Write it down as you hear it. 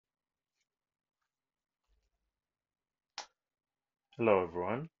Hello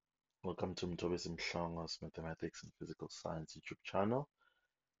everyone, welcome to Mthobisi Mhlongo's Mathematics and Physical Science YouTube channel.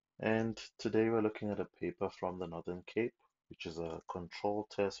 And today we're looking at a paper from the Northern Cape, which is a control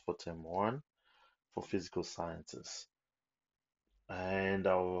test for Term 1 for physical sciences. And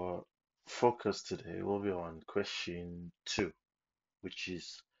our focus today will be on question 2, which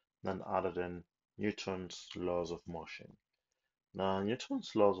is none other than Newton's laws of motion. Now,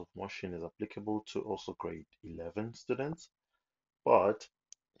 Newton's laws of motion is applicable to also grade 11 students. But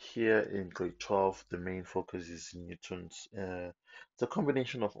here in grade 12, the main focus is Newton's, the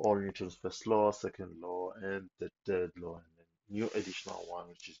combination of all Newton's first law, second law, and the third law, and then new additional one,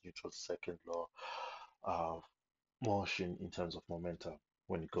 which is Newton's second law of motion in terms of momentum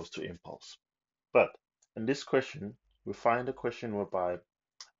when it goes to impulse. But in this question, we find a question whereby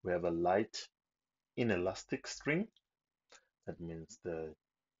we have a light inelastic string. That means the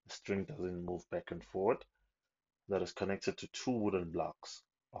string doesn't move back and forward. That is connected to two wooden blocks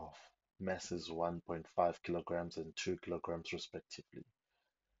of masses 1.5 kilograms and 2 kilograms respectively.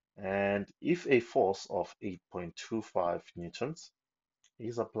 And if a force of 8.25 newtons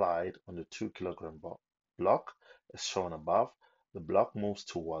is applied on the 2 kilogram block, as shown above, the block moves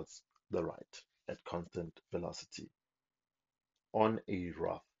towards the right at constant velocity on a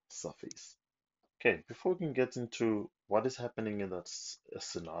rough surface. Okay, before we can get into what is happening in that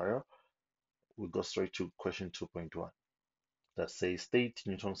scenario, we'll go straight to question 2.1. That says state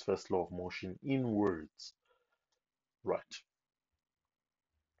Newton's first law of motion in words. Right.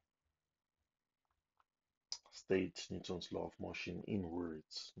 State Newton's law of motion in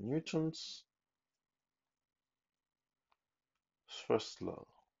words. Newton's first law.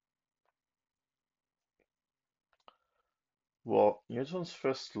 Well, Newton's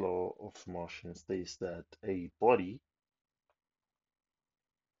first law of motion states that a body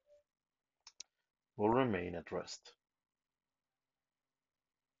will remain at rest.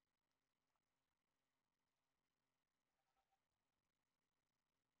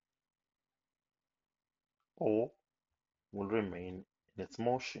 Or will remain in its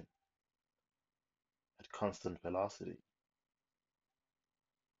motion at constant velocity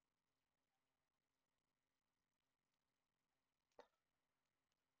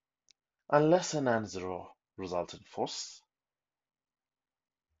unless a non-zero resultant force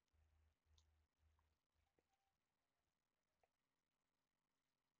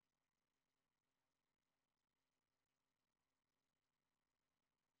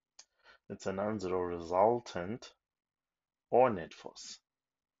it's a non-zero resultant or net force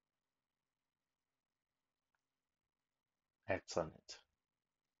acts on it.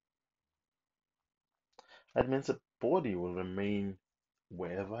 That means the body will remain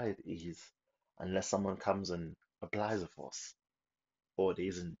wherever it is unless someone comes and applies a force or there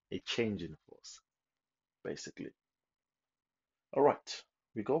isn't a change in force, basically. All right,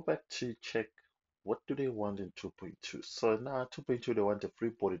 we go back to check what do they want in 2.2. So now 2.2, they want a free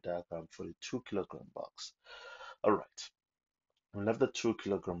body diagram for the 2 kilogram box. All right, we'll have the 2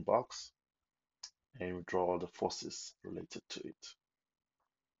 kilogram box and we draw all the forces related to it.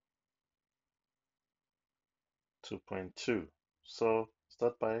 2.2. So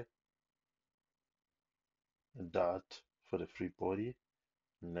start by a dot for the free body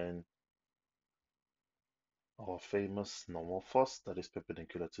and then our famous normal force that is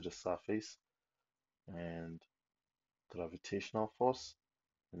perpendicular to the surface and gravitational force,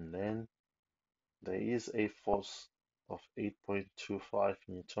 and then there is a force of 8.25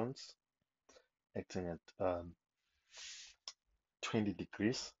 newtons acting at 20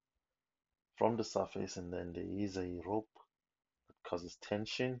 degrees from the surface, and then there is a rope that causes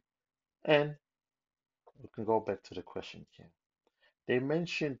tension. And we can go back to the question here. They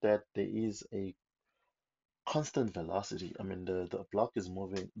mentioned that there is a constant velocity. I mean, the block is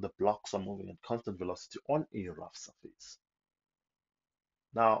moving, the blocks are moving at constant velocity on a rough surface.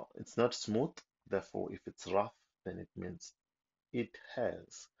 Now, it's not smooth, therefore, if it's rough, then it means it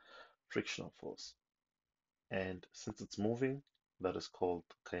has frictional force. And since it's moving, that is called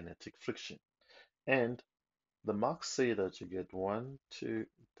kinetic friction. And the marks say that you get 1, 2,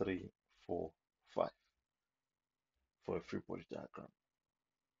 3, 4, 5 for a free body diagram.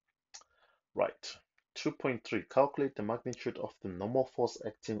 Right. 2.3. Calculate the magnitude of the normal force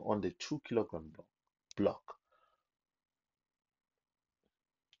acting on the 2 kilogram block.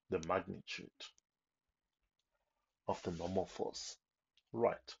 The magnitude of the normal force.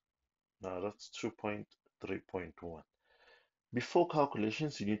 Right. Now that's 2.3.1. Before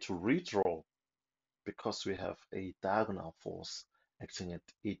calculations, you need to redraw because we have a diagonal force acting at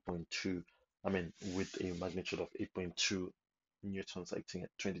 8.2, I mean, with a magnitude of 8.2 newtons acting at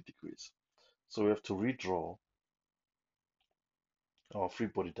 20 degrees. So we have to redraw our free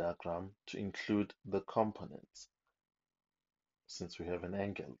body diagram to include the components since we have an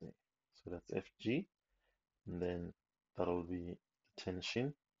angle there. So that's Fg, and then that'll be the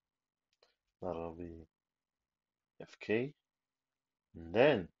tension, that'll be Fk, and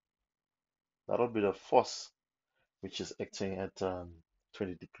then that'll be the force which is acting at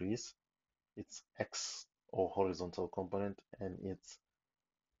 20 degrees. It's X or horizontal component and it's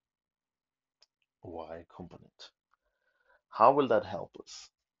Y component. How will that help us?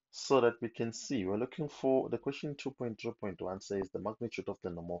 So that we can see, we're looking for the question 2.0.1 says the magnitude of the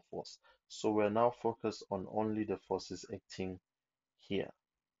normal force. So we're now focused on only the forces acting here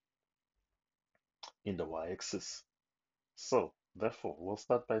in the y-axis. So therefore, we'll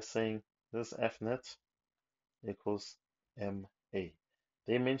start by saying this F net equals ma.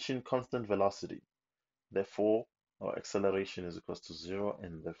 They mention constant velocity. Therefore, our acceleration is equals to 0,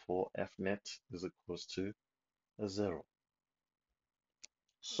 and therefore F net is equals to 0.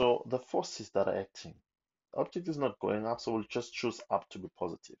 So the forces that are acting, the object is not going up, so we'll just choose up to be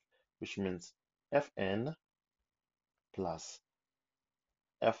positive, which means Fn plus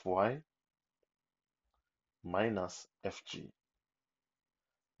Fy minus Fg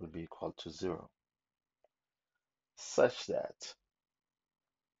will be equal to 0, such that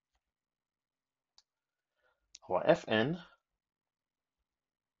our Fn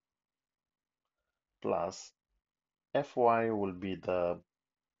plus Fy will be the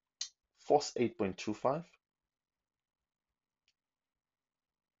force 8.25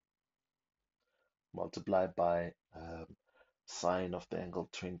 multiplied by sine of the angle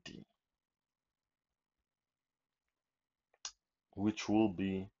 20, which will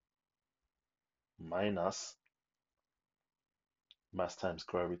be minus mass times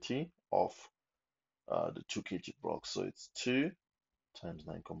gravity of the 2 kg block. So it's 2 times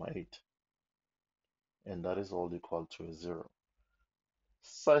 9.8, and that is all equal to a 0,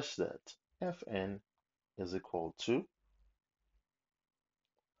 such that Fn is equal to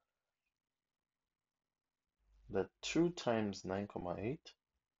the 2 times 9.8,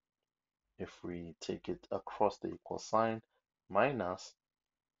 if we take it across the equal sign, minus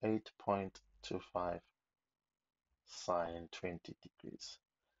 8.25 sine 20 degrees.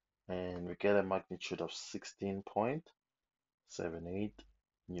 And we get a magnitude of 16.78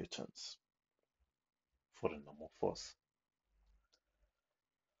 newtons for the normal force.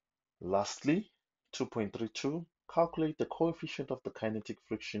 Lastly, 2.32, calculate the coefficient of the kinetic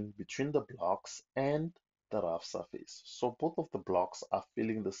friction between the blocks and the rough surface. So both of the blocks are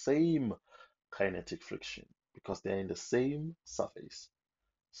feeling the same kinetic friction because they're in the same surface.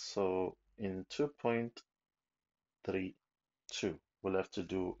 So in 2.32, we'll have to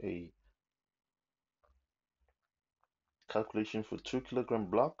do a calculation for 2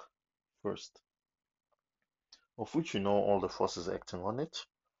 kg block first, of which we know all the forces acting on it,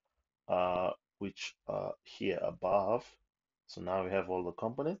 which are here above. So now we have all the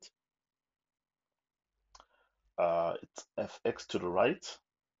components. It's Fx to the right,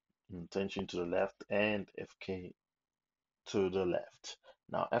 tension to the left, and Fk to the left.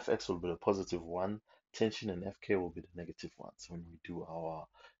 Now Fx will be the positive one, tension and Fk will be the negative ones when we do our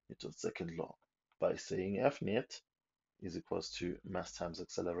Newton's second law by saying F net is equals to mass times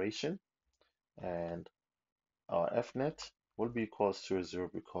acceleration, and our F net will be equals to a 0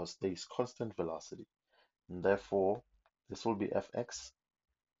 because there is constant velocity, and therefore this will be Fx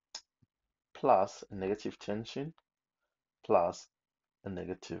plus a negative tension plus a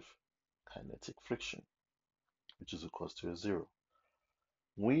negative kinetic friction, which is equals to a 0.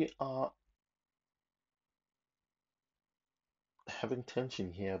 We are having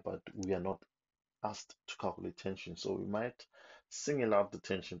tension here, but we are not asked to calculate tension, so we might single out the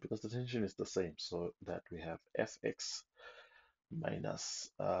tension because the tension is the same, so that we have Fx minus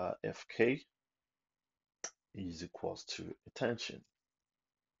Fk is equals to tension.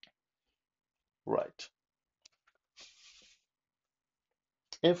 Right.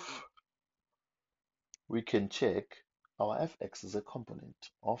 If we can check, our Fx is a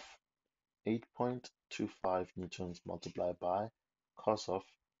component of 8.25 newtons multiplied by cos of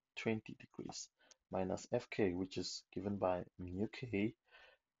 20 degrees minus Fk, which is given by mu k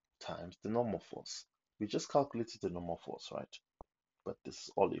times the normal force. We just calculated the normal force, right? But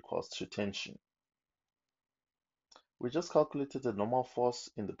this all equals to tension. We just calculated the normal force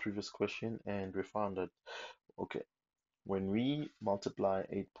in the previous question and we found that, okay, when we multiply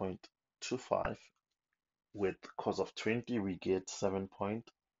 8.25 with cos of 20, we get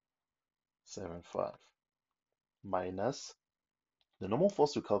 7.75 minus the normal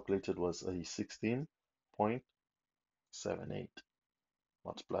force we calculated was a 16.78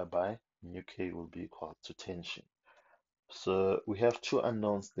 multiplied by mu k will be equal to tension. So we have two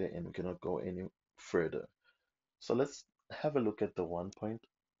unknowns there and we cannot go any further. So let's have a look at the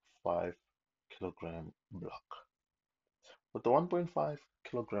 1.5 kilogram block. With the 1.5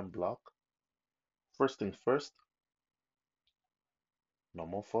 kilogram block, first thing first,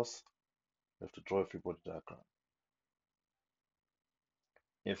 normal force, we have to draw a free body diagram.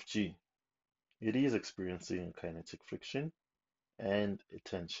 Fg, it is experiencing kinetic friction and a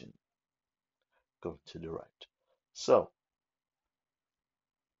tension going to the right. So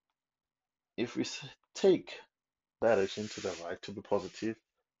if we take direction to the right to be positive,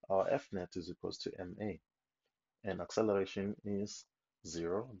 our F net is equals to ma, and acceleration is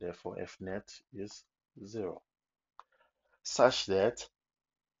 0, therefore F net is 0, such that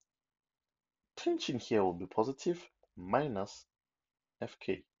tension here will be positive minus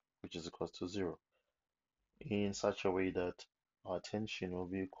Fk, which is equals to 0, in such a way that our tension will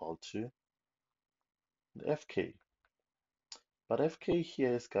be equal to the Fk. But Fk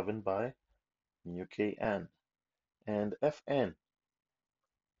here is governed by mu Kn, and Fn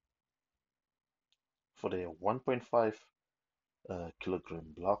for the 1.5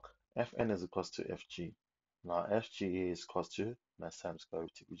 kilogram block, Fn is equals to Fg. Now Fg is equals to mass times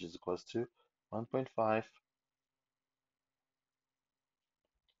gravity, which is equals to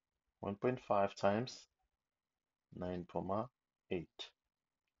 1.5 times 9.8.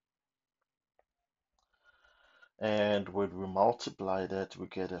 And when we multiply that, we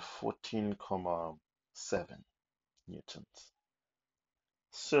get a 14.7 newtons.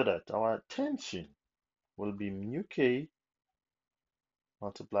 So that our tension will be mu k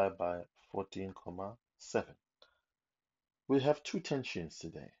multiplied by 14.7. We have two tensions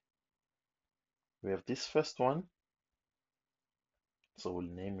today. We have this first one, so we'll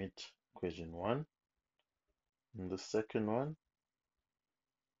name it equation 1. And the second one,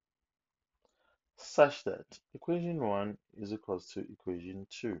 such that equation 1 is equals to equation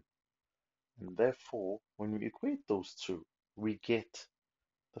 2. And therefore, when we equate those two, we get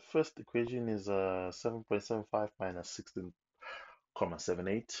the first equation is 7.75 minus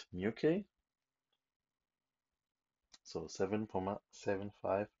 16.78 mu k. So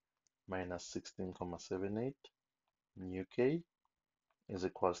 7.75 minus 16.78 mu k is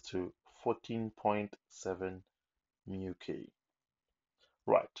equals to 14.7 mu k.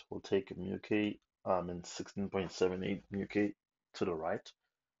 Right, we'll take mu k and 16.78 mu k to the right,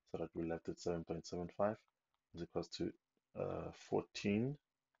 so that we left at 7.75 is equals to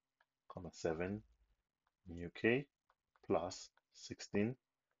 14.7 mu k plus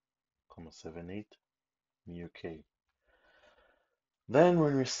 16.78 mu k. Then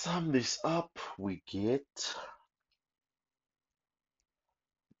when we sum this up, we get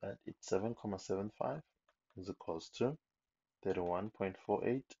that it's 7.75 is equals to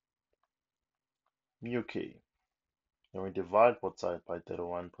 31.48 mu k. Then we divide both sides by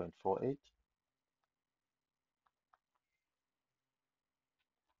 31.48.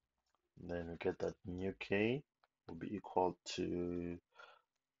 Then we get that mu k will be equal to,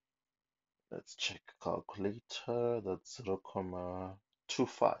 let's check calculator, that's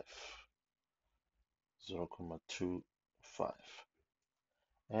 0.25. 0.25.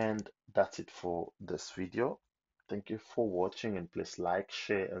 And that's it for this video. Thank you for watching, and please like,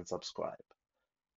 share, and subscribe.